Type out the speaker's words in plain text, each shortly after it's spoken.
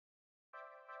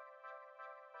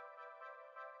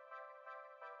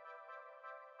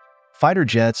Fighter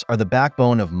jets are the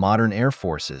backbone of modern air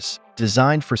forces,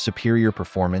 designed for superior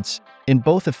performance in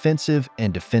both offensive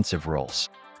and defensive roles.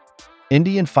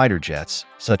 Indian fighter jets,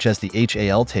 such as the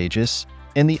HAL Tejas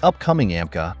and the upcoming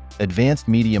AMCA, Advanced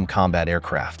Medium Combat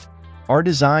Aircraft, are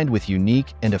designed with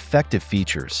unique and effective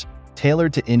features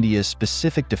tailored to India's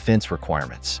specific defense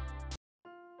requirements.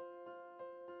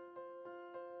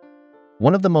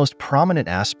 One of the most prominent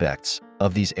aspects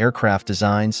of these aircraft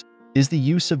designs is the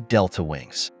use of delta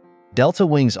wings. Delta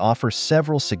wings offer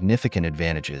several significant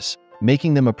advantages,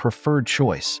 making them a preferred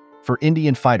choice for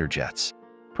Indian fighter jets,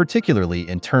 particularly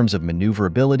in terms of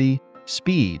maneuverability,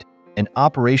 speed, and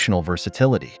operational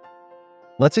versatility.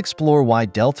 Let's explore why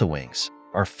delta wings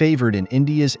are favored in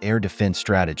India's air defense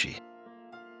strategy.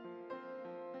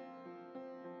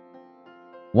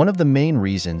 One of the main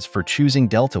reasons for choosing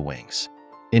delta wings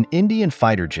in Indian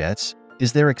fighter jets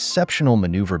is their exceptional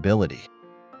maneuverability.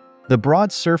 The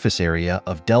broad surface area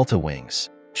of delta wings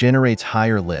generates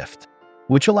higher lift,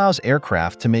 which allows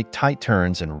aircraft to make tight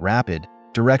turns and rapid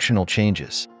directional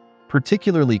changes,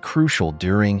 particularly crucial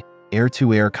during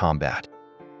air-to-air combat.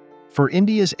 For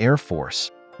India's Air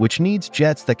Force, which needs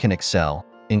jets that can excel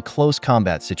in close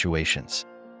combat situations,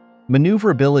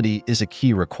 maneuverability is a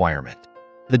key requirement.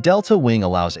 The delta wing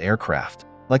allows aircraft,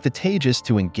 like the Tejas,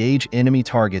 to engage enemy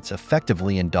targets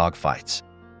effectively in dogfights.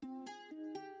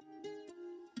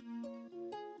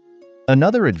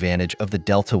 Another advantage of the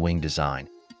delta wing design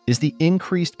is the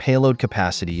increased payload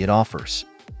capacity it offers.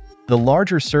 The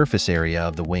larger surface area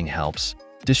of the wing helps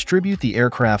distribute the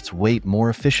aircraft's weight more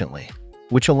efficiently,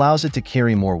 which allows it to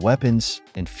carry more weapons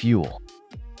and fuel.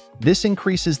 This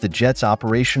increases the jet's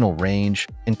operational range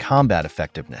and combat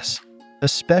effectiveness,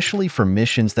 especially for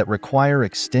missions that require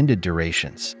extended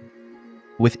durations.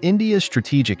 With India's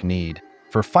strategic need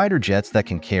for fighter jets that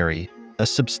can carry a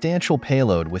substantial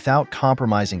payload without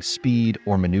compromising speed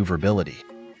or maneuverability,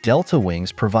 delta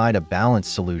wings provide a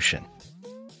balanced solution.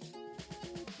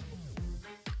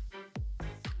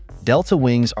 Delta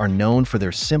wings are known for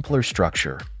their simpler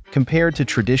structure compared to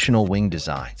traditional wing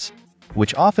designs,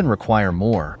 which often require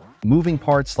more moving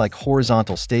parts like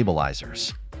horizontal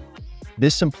stabilizers.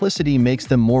 This simplicity makes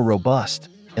them more robust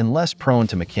and less prone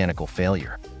to mechanical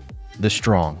failure. The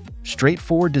strong,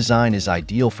 straightforward design is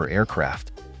ideal for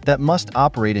aircraft that must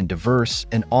operate in diverse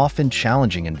and often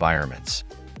challenging environments,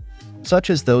 such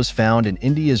as those found in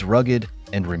India's rugged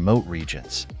and remote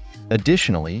regions.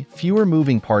 Additionally, fewer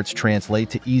moving parts translate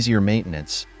to easier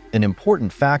maintenance, an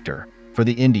important factor for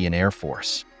the Indian Air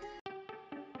Force.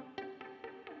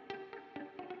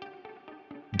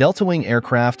 Delta-wing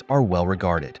aircraft are well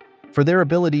regarded for their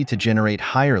ability to generate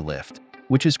higher lift,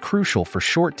 which is crucial for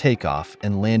short takeoff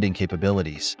and landing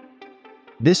capabilities.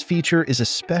 This feature is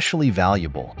especially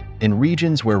valuable in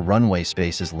regions where runway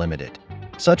space is limited,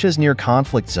 such as near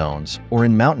conflict zones or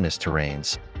in mountainous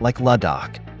terrains like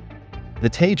Ladakh.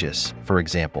 The Tejas, for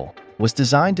example, was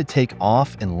designed to take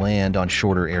off and land on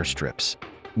shorter airstrips,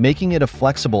 making it a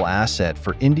flexible asset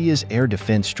for India's air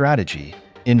defense strategy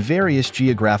in various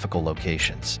geographical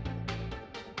locations.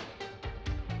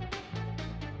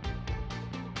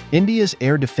 India's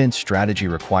air defense strategy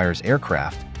requires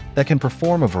aircraft that can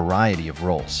perform a variety of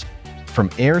roles, from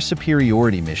air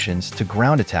superiority missions to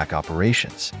ground attack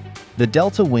operations. The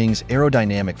delta wing's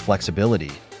aerodynamic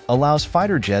flexibility allows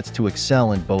fighter jets to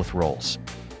excel in both roles.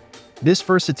 This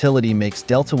versatility makes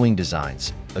delta wing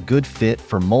designs a good fit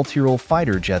for multi-role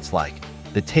fighter jets like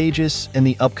the Tejas and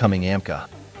the upcoming AMCA,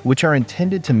 which are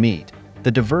intended to meet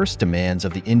the diverse demands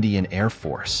of the Indian Air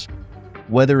Force,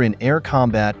 whether in air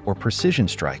combat or precision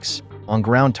strikes on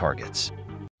ground targets.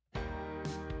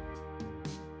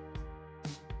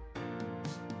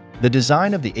 The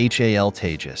design of the HAL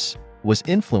Tejas was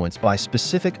influenced by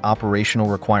specific operational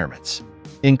requirements,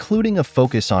 including a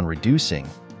focus on reducing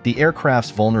the aircraft's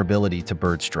vulnerability to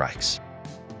bird strikes.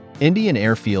 Indian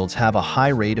airfields have a high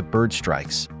rate of bird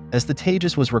strikes, as the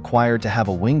Tejas was required to have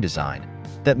a wing design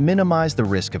that minimized the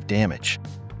risk of damage.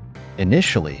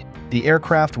 Initially, the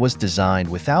aircraft was designed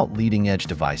without leading-edge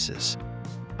devices,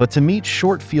 but to meet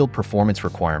short field performance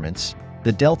requirements,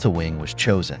 the delta wing was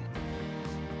chosen.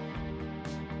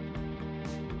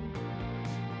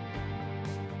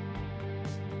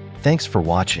 Thanks for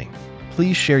watching.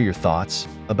 Please share your thoughts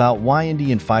about why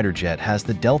Indian fighter jet has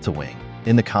the delta wing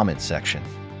in the comments section.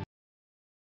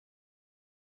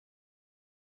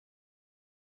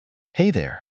 Hey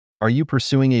there! Are you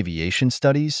pursuing aviation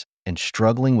studies and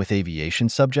struggling with aviation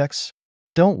subjects?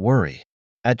 Don't worry.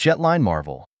 At Jetline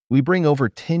Marvel, we bring over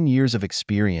 10 years of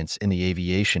experience in the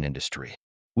aviation industry.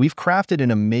 We've crafted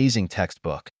an amazing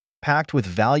textbook packed with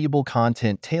valuable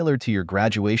content tailored to your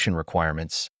graduation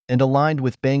requirements and aligned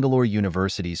with Bangalore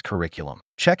University's curriculum.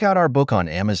 Check out our book on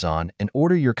Amazon and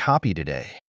order your copy today.